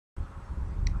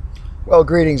Well,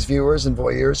 greetings, viewers and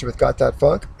voyeurs with Got That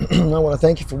Funk. I want to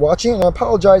thank you for watching, and I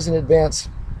apologize in advance.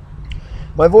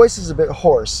 My voice is a bit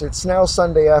hoarse. It's now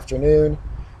Sunday afternoon,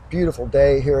 beautiful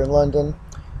day here in London.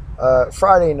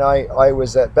 Friday night, I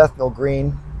was at Bethnal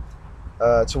Green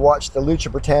to watch the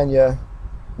Lucha Britannia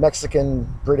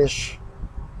Mexican-British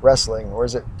wrestling, or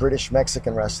is it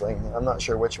British-Mexican wrestling? I'm not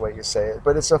sure which way you say it,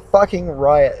 but it's a fucking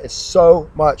riot. It's so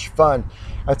much fun.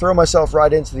 I throw myself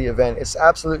right into the event. It's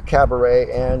absolute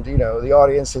cabaret, and the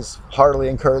audience is heartily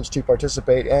encouraged to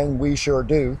participate, and we sure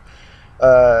do,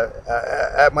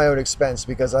 at my own expense,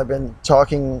 because I've been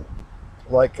talking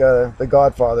like the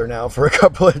Godfather now for a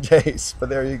couple of days. But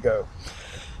there you go.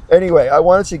 Anyway, I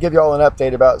wanted to give you all an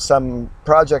update about some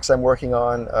projects I'm working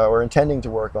on or intending to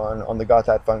work on the Got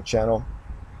That Funk channel,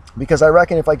 because I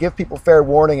reckon if I give people fair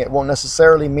warning, it won't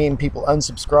necessarily mean people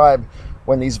unsubscribe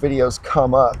when these videos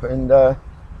come up. And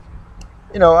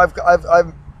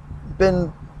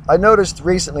I noticed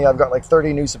recently I've got like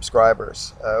 30 new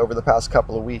subscribers over the past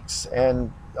couple of weeks,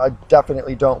 and I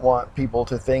definitely don't want people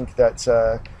to think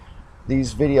that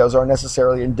these videos are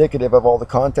necessarily indicative of all the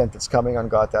content that's coming on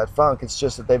Got That Funk. It's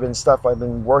just that they've been stuff I've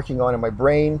been working on in my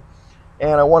brain,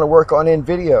 and I want to work on in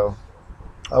video.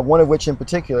 One of which in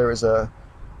particular is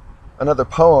another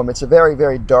poem. It's a very,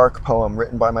 very dark poem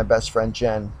written by my best friend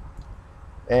Jen,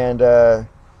 and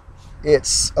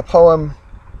it's a poem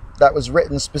that was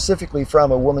written specifically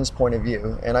from a woman's point of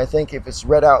view, and I think if it's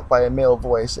read out by a male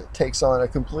voice, it takes on a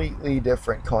completely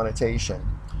different connotation.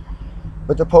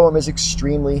 But the poem is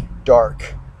extremely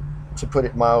dark, to put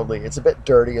it mildly. It's a bit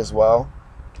dirty as well,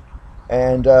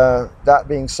 and that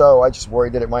being so, I just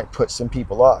worried that it might put some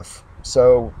people off.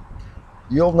 So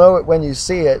you'll know it when you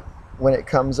see it, when it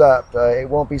comes up. It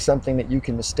won't be something that you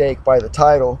can mistake by the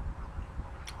title,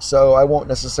 so I won't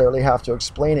necessarily have to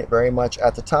explain it very much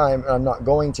at the time, and I'm not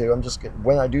going to.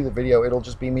 When I do the video, it'll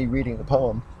just be me reading the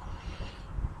poem.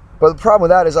 But the problem with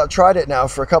that is I've tried it now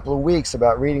for a couple of weeks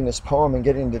about reading this poem and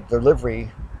getting the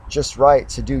delivery just right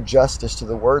to do justice to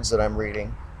the words that I'm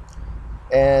reading,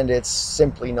 and it's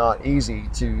simply not easy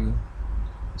to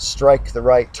strike the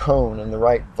right tone and the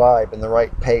right vibe and the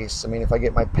right pace. I mean, if I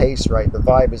get my pace right, the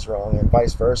vibe is wrong, and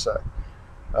vice versa.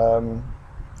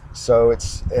 So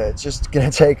it's just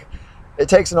gonna take. It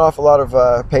takes an awful lot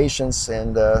of patience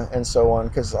and so on,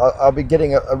 because I'll be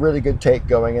getting a really good take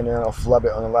going, and then I'll flub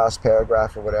it on the last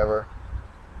paragraph or whatever,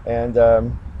 and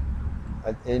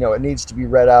it needs to be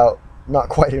read out not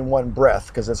quite in one breath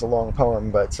because it's a long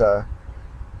poem, but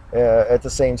at the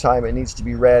same time it needs to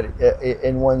be read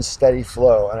in one steady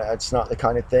flow, and it's not the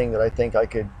kind of thing that I think I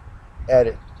could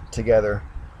edit together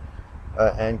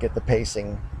and get the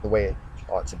pacing the way it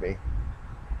ought to be.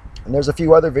 And there's a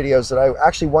few other videos that I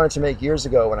actually wanted to make years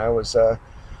ago when I was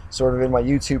sort of in my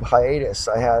YouTube hiatus.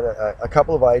 I had a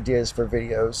couple of ideas for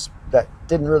videos that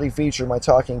didn't really feature my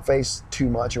talking face too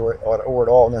much or at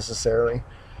all necessarily.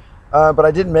 But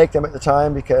I didn't make them at the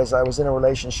time because I was in a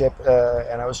relationship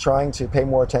and I was trying to pay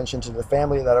more attention to the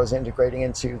family that I was integrating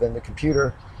into than the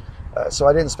computer. So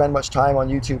I didn't spend much time on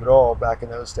YouTube at all back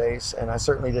in those days, and I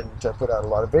certainly didn't put out a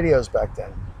lot of videos back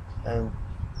then. And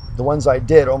the ones I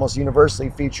did almost universally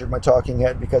featured my talking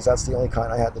head because that's the only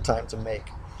kind I had the time to make.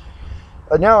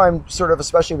 Now I'm sort of,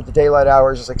 especially with the daylight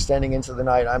hours just extending into the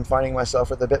night, I'm finding myself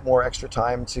with a bit more extra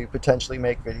time to potentially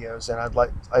make videos, and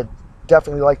I'd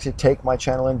definitely like to take my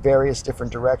channel in various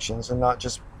different directions and not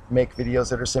just make videos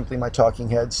that are simply my talking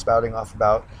head spouting off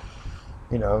about,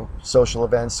 social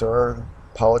events or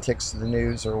politics, the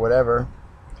news, or whatever.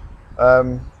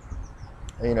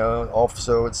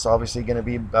 Also it's obviously going to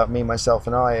be about me, myself,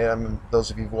 and I.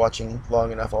 Those of you watching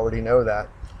long enough already know that.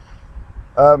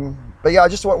 But yeah, I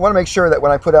just want to make sure that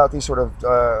when I put out these sort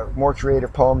of more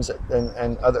creative poems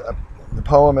and other the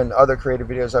poem and other creative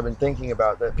videos I've been thinking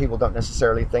about, that people don't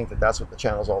necessarily think that that's what the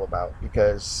channel's all about,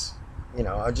 because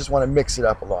I just want to mix it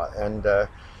up a lot, and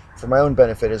for my own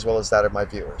benefit as well as that of my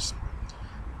viewers.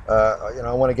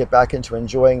 I want to get back into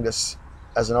enjoying this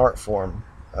as an art form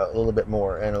a little bit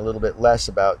more, and a little bit less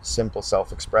about simple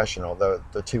self-expression, although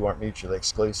the two aren't mutually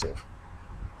exclusive.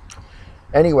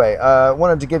 Anyway, I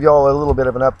wanted to give you all a little bit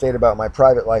of an update about my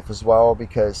private life as well,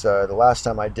 because the last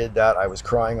time I did that I was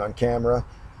crying on camera,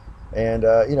 and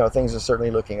things are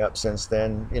certainly looking up since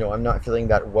then. I'm not feeling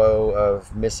that woe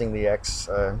of missing the ex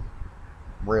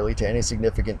really to any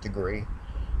significant degree,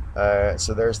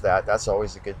 so there's that. That's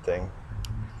always a good thing.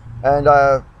 And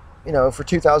for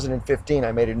 2015,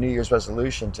 I made a New Year's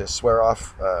resolution to swear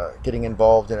off getting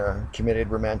involved in a committed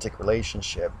romantic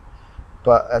relationship.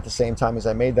 But at the same time as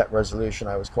I made that resolution,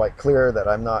 I was quite clear that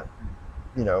I'm not,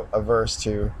 averse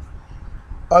to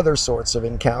other sorts of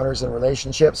encounters and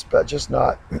relationships, but just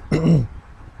not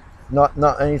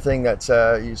Not anything that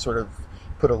you sort of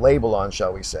put a label on,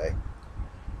 shall we say.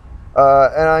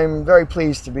 And I'm very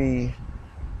pleased to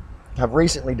have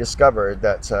recently discovered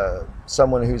that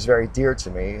someone who's very dear to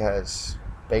me has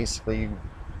basically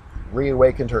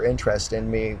reawakened her interest in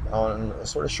me on a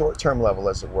sort of short-term level,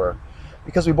 as it were,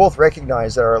 because we both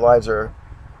recognize that our lives are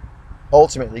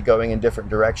ultimately going in different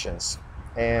directions,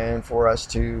 and for us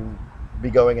to be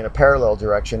going in a parallel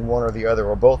direction, one or the other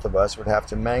or both of us would have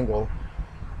to mangle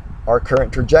our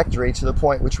current trajectory to the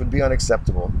point which would be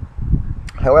unacceptable.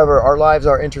 However, our lives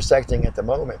are intersecting at the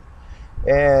moment,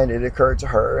 and it occurred to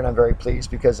her, and I'm very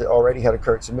pleased because it already had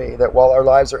occurred to me, that while our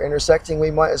lives are intersecting,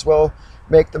 we might as well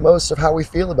make the most of how we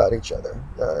feel about each other.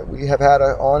 We have had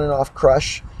an on and off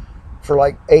crush for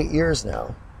like 8 years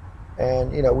now,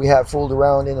 and we have fooled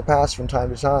around in the past from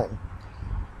time to time.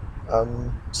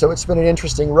 So it's been an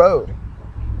interesting road,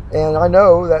 and I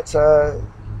know that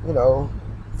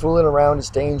fooling around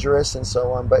is dangerous and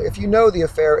so on, but if the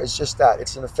affair is just that,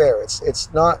 it's an affair,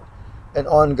 it's not an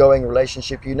ongoing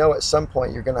relationship, at some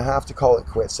point you're going to have to call it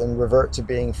quits and revert to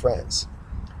being friends.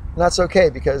 And that's okay,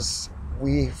 because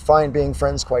we find being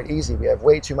friends quite easy. We have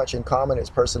way too much in common as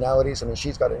personalities. I mean,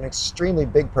 she's got an extremely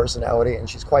big personality, and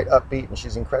she's quite upbeat, and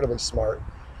she's incredibly smart.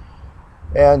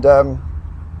 And,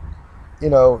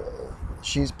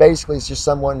 she's basically just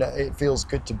someone that it feels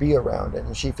good to be around,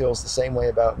 and she feels the same way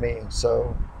about me.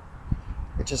 So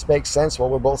it just makes sense, while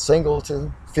we're both single,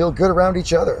 to feel good around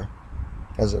each other,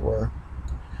 as it were.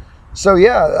 So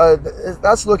yeah,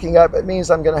 that's looking up. It means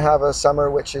I'm going to have a summer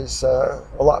which is a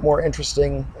lot more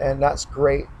interesting, and that's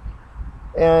great.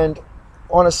 And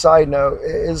on a side note,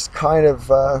 it is kind of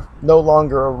no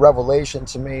longer a revelation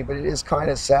to me, but it is kind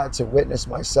of sad to witness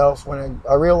myself when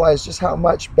I realize just how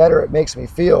much better it makes me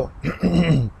feel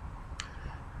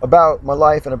about my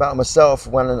life and about myself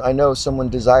when I know someone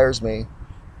desires me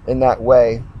in that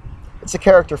way. It's a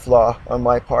character flaw on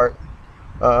my part.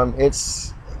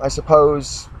 It's, I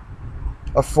suppose,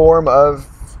 a form of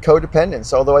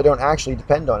codependence, although I don't actually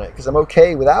depend on it, because I'm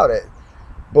okay without it.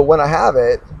 But when I have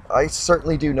it, I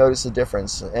certainly do notice a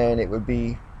difference, and it would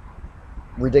be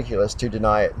ridiculous to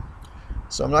deny it.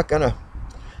 So I'm not gonna.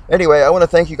 Anyway, I want to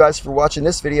thank you guys for watching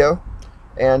this video,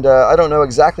 and I don't know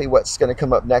exactly what's going to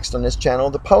come up next on this channel.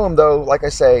 The poem, though, like I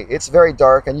say, it's very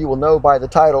dark, and you will know by the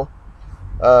title.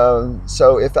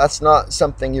 So if that's not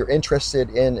something you're interested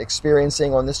in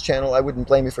experiencing on this channel, I wouldn't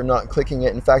blame you for not clicking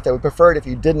it. In fact, I would prefer it if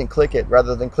you didn't click it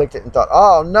rather than clicked it and thought,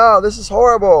 oh no, this is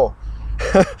horrible.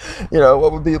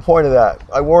 What would be the point of that?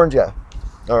 I warned you.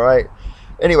 All right.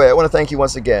 Anyway, I want to thank you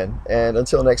once again, and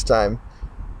until next time,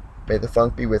 may the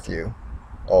funk be with you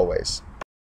always.